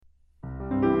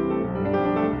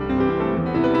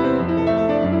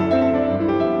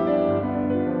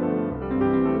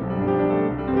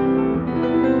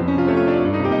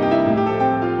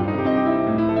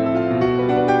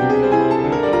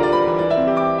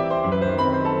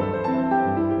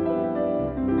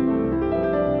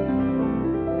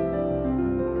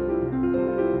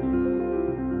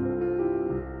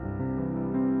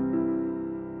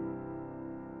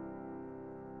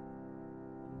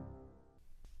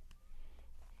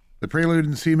The Prelude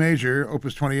in C Major,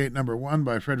 Opus 28, number 1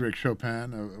 by Frédéric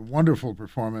Chopin, a wonderful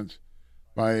performance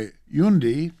by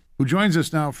Yundi, who joins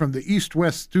us now from the East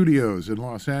West Studios in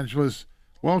Los Angeles.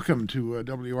 Welcome to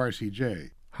WRCJ.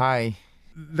 Hi.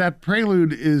 That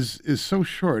prelude is so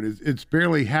short. It's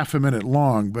barely half a minute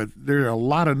long, but there are a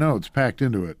lot of notes packed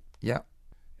into it. Yeah.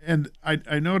 And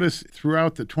I notice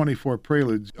throughout the 24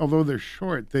 preludes, although they're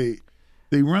short, they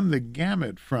run the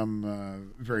gamut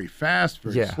from very fast,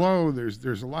 very slow.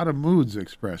 There's a lot of moods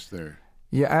expressed there.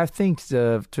 Yeah, I think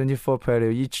the 24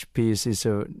 prelude, each piece is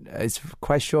it's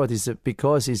quite short. It's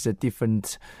because it's a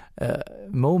different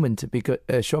moment. Because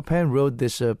Chopin wrote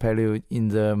this prelude in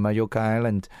the Majorca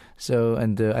Island. So,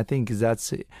 I think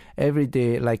that's every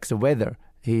day, like the weather.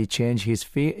 He changed his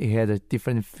feel. He had a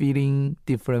different feeling,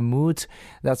 different mood.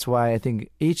 That's why I think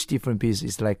each different piece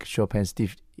is like Chopin's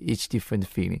each different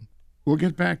feeling. We'll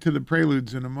get back to the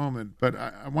preludes in a moment, but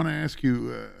I want to ask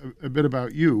you a bit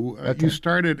about you. Okay. You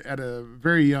started at a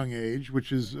very young age,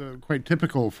 which is quite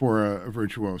typical for a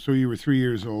virtuoso. So you were 3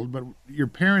 years old, but your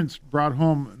parents brought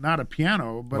home not a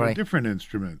piano, but a different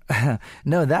instrument.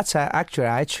 No, that's actually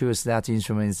I chose that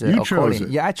instrument. You chose it?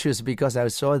 Yeah, I chose because I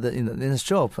saw it in the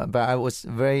shop, but I was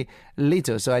very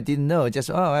little, so I didn't know. Just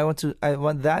I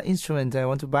want that instrument. I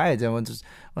want to buy it. I want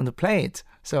to play it.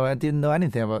 So I didn't know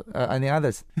anything about any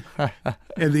others.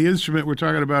 And the instrument we're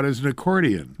talking about is an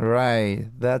accordion. Right,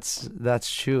 that's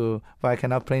true, but I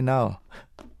cannot play now.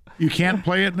 You can't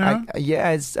play it now?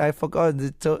 I forgot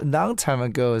it a long time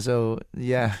ago, so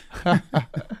yeah.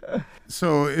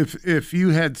 So if you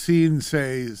had seen,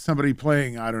 say, somebody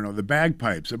playing, I don't know, the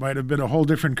bagpipes, it might have been a whole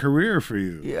different career for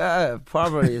you. Yeah,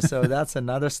 probably. So that's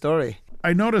another story.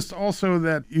 I noticed also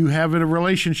that you have a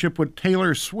relationship with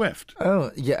Taylor Swift. Oh,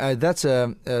 yeah, that's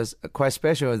quite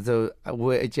special. So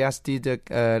we just did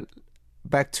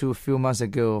back to a few months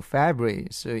ago, February.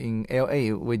 So in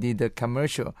LA, we did a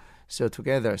commercial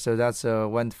together. So that's a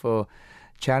wonderful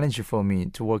challenge for me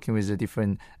to working with a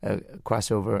different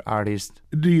crossover artist.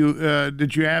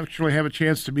 Did you actually have a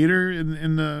chance to meet her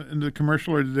in the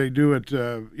commercial, or did they do it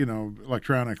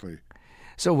electronically?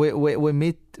 So we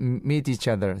meet each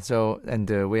other. So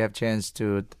we have chance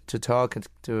to talk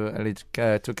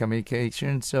to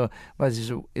communication. So but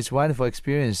it's wonderful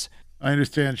experience. I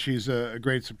understand she's a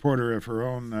great supporter of her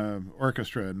own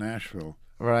orchestra in Nashville.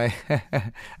 Right.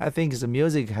 I think the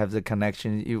music have the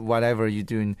connection. Whatever you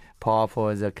do in pop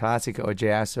or the classic or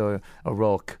jazz or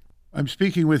rock. I'm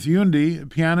speaking with Yundi, a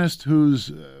pianist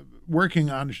who's working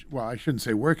on, well, I shouldn't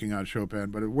say working on Chopin,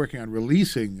 but working on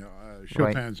releasing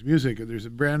Chopin's music. There's a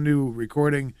brand new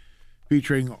recording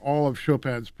featuring all of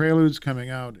Chopin's preludes coming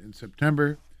out in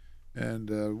September, and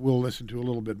we'll listen to a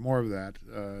little bit more of that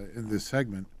in this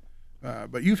segment.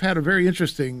 But you've had a very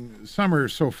interesting summer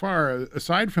so far.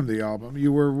 Aside from the album,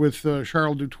 you were with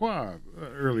Charles Dutoit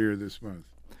earlier this month.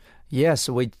 Yes,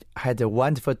 we had a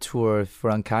wonderful tour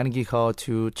from Carnegie Hall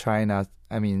to China.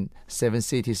 7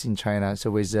 cities in China.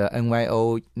 So with the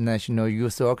NYO National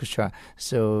Youth Orchestra.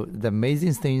 So the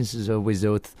amazing things is with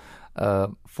those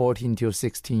 14 to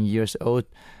 16 years old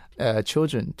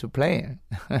children to play.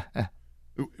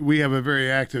 We have a very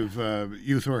active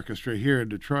youth orchestra here in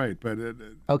Detroit, but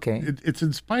it's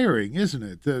inspiring, isn't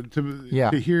it,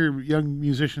 to hear young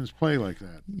musicians play like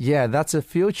that? Yeah, that's a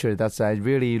future that's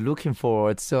really looking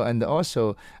forward. So, and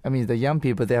also, the young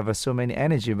people, they have so many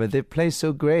energy, but they play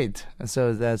so great.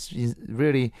 So that's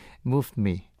really moved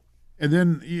me. And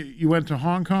then you went to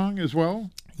Hong Kong as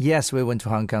well? Yes, we went to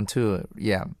Hong Kong too,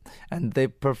 yeah. And they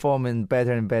performing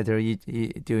better and better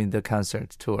during the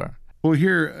concert tour. We'll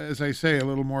hear, as I say, a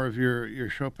little more of your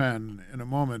Chopin in a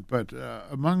moment, but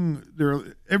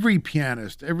every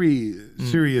pianist, every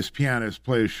serious pianist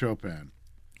plays Chopin.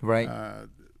 Right.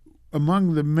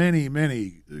 Among the many,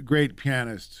 many great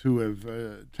pianists who have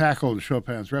tackled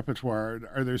Chopin's repertoire,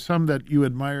 are there some that you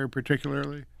admire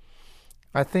particularly?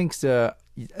 I think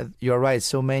you're right,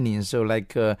 so many. So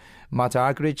like Marta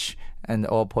Argerich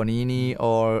or Paganini,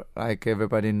 or like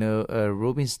everybody know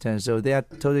Rubinstein. So they are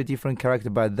totally different character,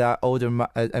 but that older,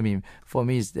 for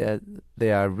me, is that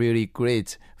they are really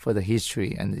great for the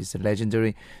history and it's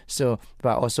legendary. So,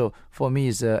 but also for me,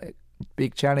 it's a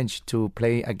big challenge to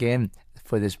play again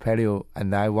for this prelude,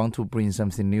 and I want to bring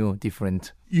something new,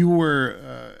 different. You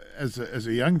were, as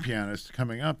a young pianist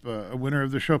coming up, a winner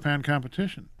of the Chopin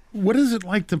competition. What is it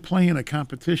like to play in a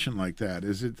competition like that?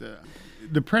 Is it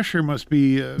the pressure must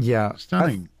be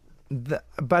stunning?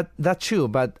 But that's true.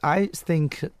 But I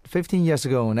think 15 years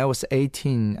ago, when I was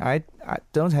 18, I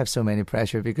don't have so many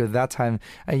pressure, because that time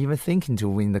I even thinking to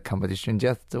win the competition,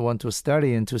 just want to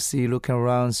study and to see, looking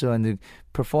around, and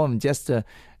perform.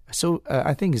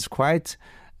 I think it's quite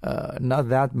not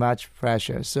that much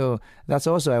pressure. So that's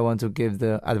also I want to give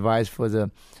the advice for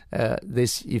the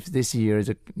this year is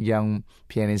a young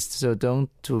pianist. So don't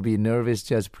to be nervous.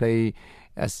 Just play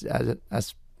as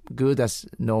good as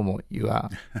normal you are.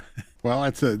 Well,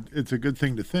 it's a good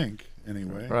thing to think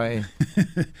anyway. Right.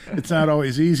 It's not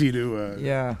always easy to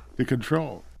Yeah. to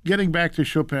control. Getting back to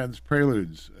Chopin's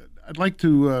Preludes, I'd like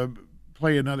to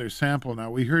play another sample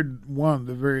now. We heard one,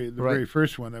 the very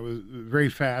first one that was very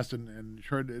fast and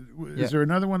short. Is there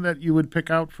another one that you would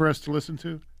pick out for us to listen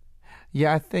to?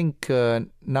 Yeah, I think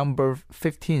number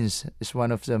 15 is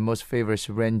one of the most favorite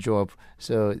raindrop.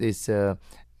 So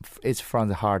it's from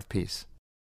the heart piece.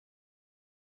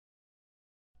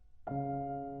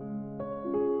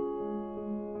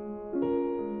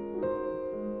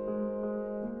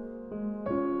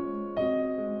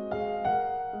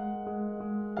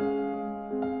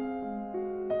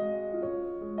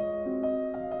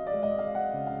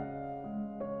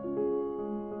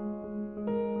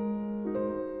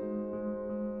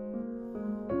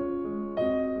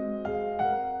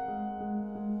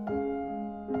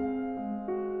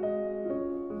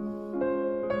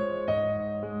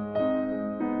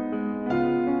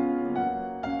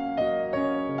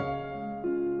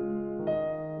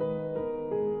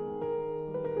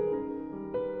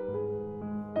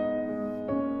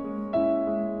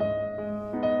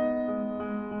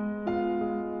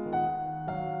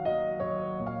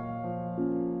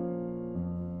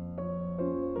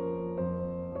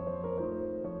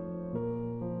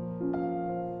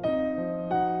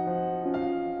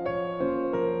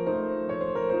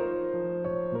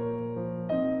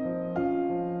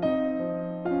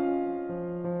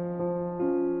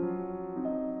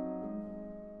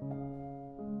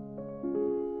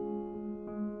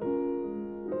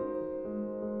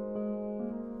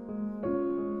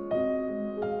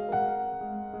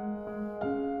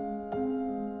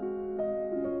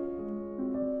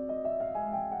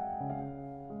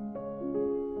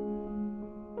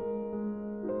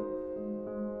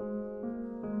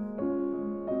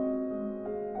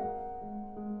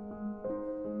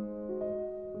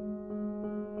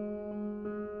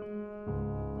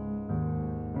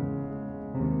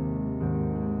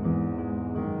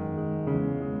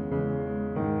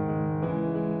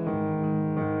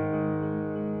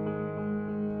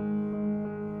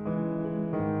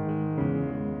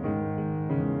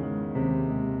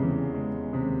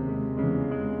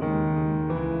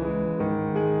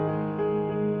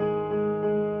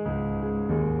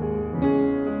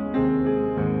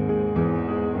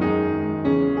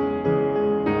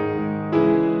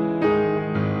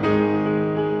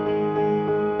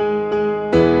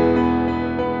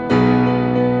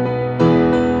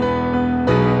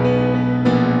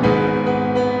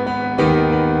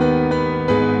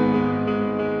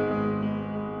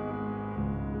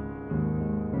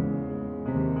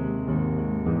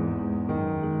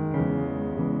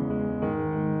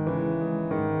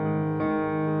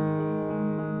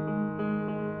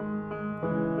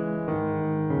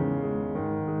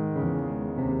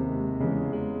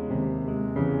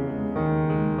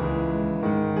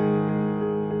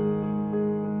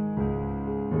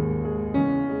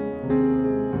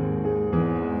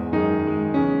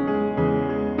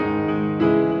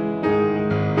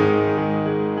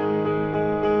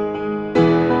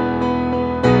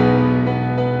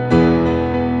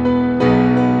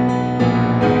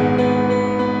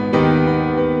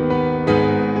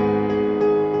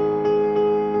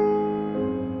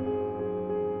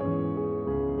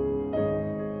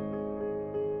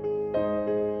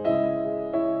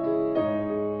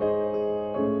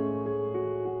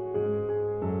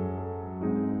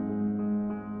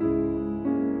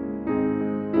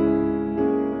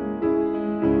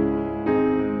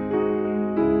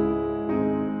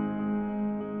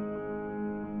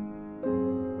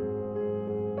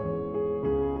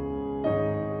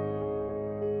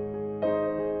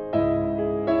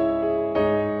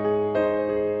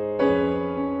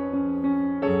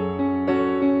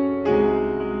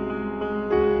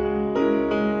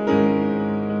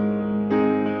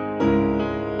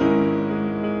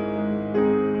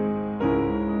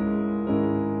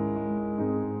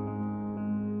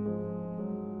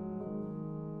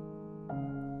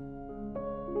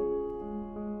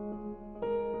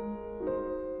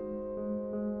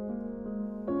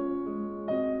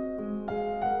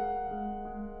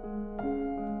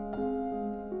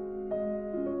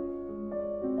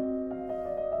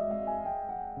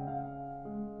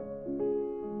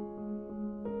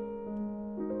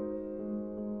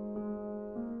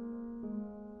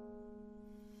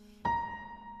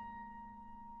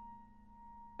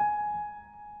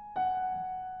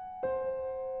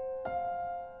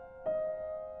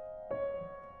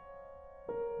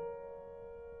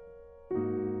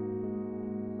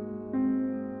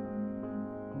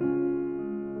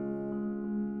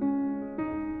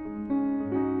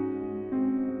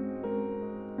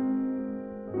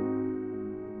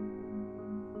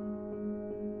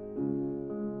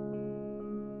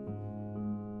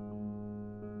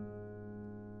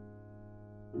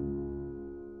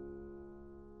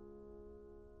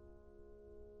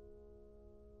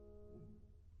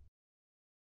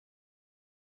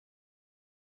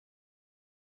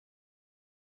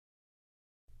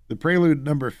 the Prelude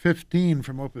number 15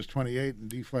 from Opus 28 in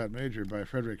D-flat major by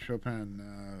Frédéric Chopin.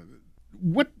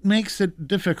 What makes it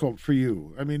difficult for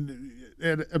you? I mean,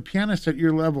 a pianist at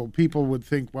your level, people would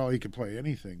think, well, he could play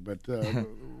anything. But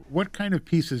what kind of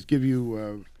pieces give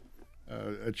you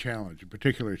a challenge, a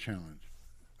particular challenge?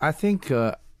 I think,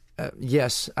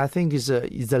 yes, I think is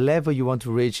the level you want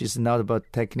to reach is not about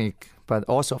technique, but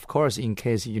also, of course, in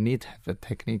case you need to have a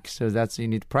technique, so that's you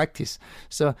need practice.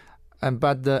 So,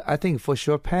 but I think for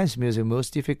Chopin's music,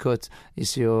 most difficult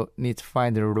is you need to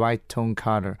find the right tone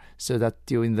color, so that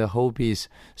during the whole piece,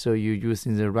 so you're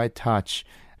using the right touch,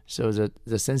 so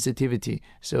the sensitivity,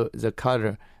 so the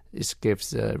color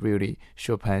gives really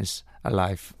Chopin's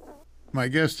alive. My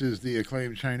guest is the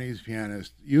acclaimed Chinese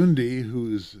pianist Yun Di,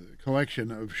 whose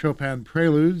collection of Chopin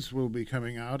preludes will be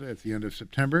coming out at the end of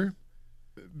September.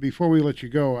 Before we let you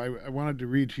go, I wanted to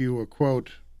read to you a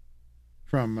quote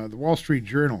from the Wall Street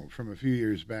Journal from a few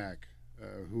years back,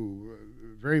 who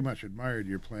very much admired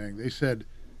your playing. They said,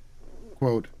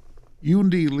 quote, Yun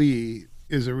Di Lee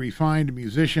is a refined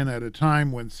musician at a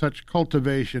time when such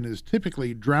cultivation is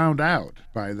typically drowned out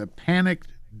by the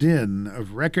panicked din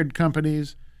of record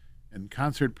companies and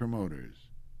concert promoters.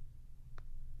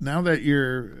 Now that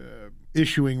you're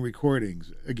issuing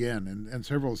recordings again and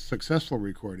several successful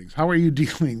recordings, how are you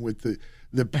dealing with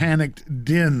the panicked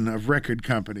din of record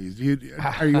companies?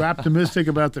 Are you optimistic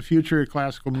about the future of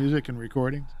classical music and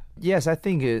recordings? Yes, I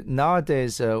think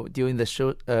nowadays during the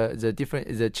show,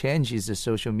 the changes, the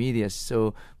social media is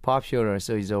so popular,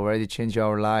 so it's already changed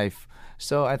our life.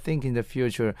 So I think in the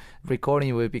future,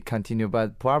 recording will be continued,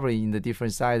 but probably in the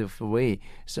different side of the way.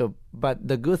 So, but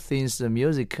the good things, the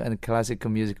music and classical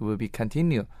music will be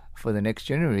continued for the next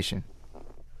generation.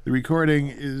 The recording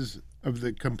is of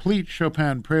the complete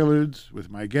Chopin preludes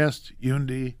with my guest, Yun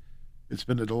Di. It's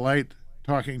been a delight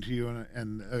talking to you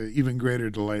and even greater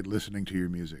delight listening to your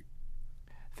music.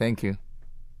 Thank you.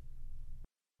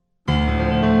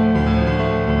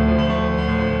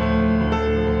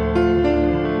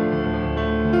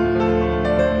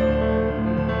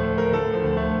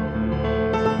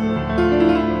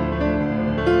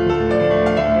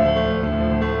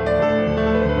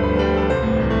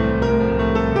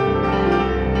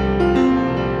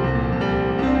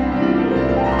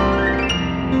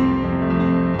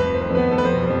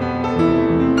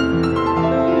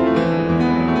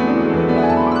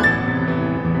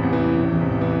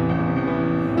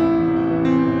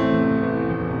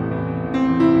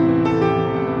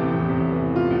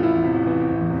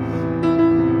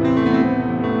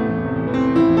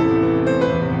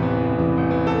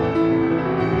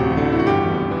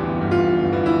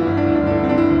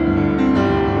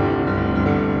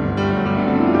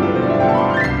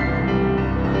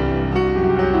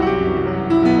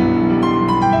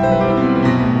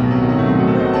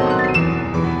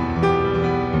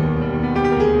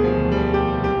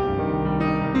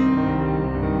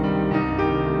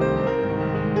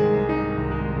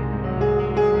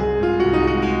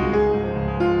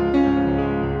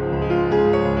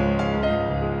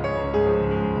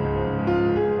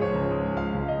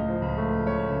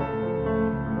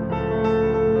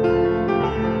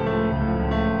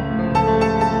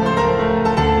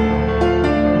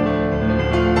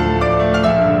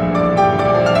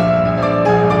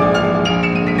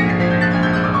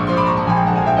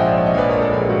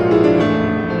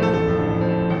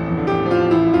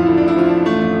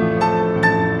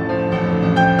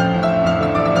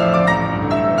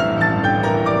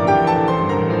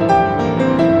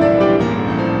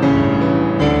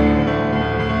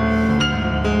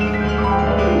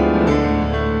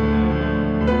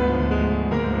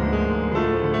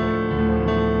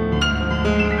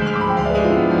 Thank you.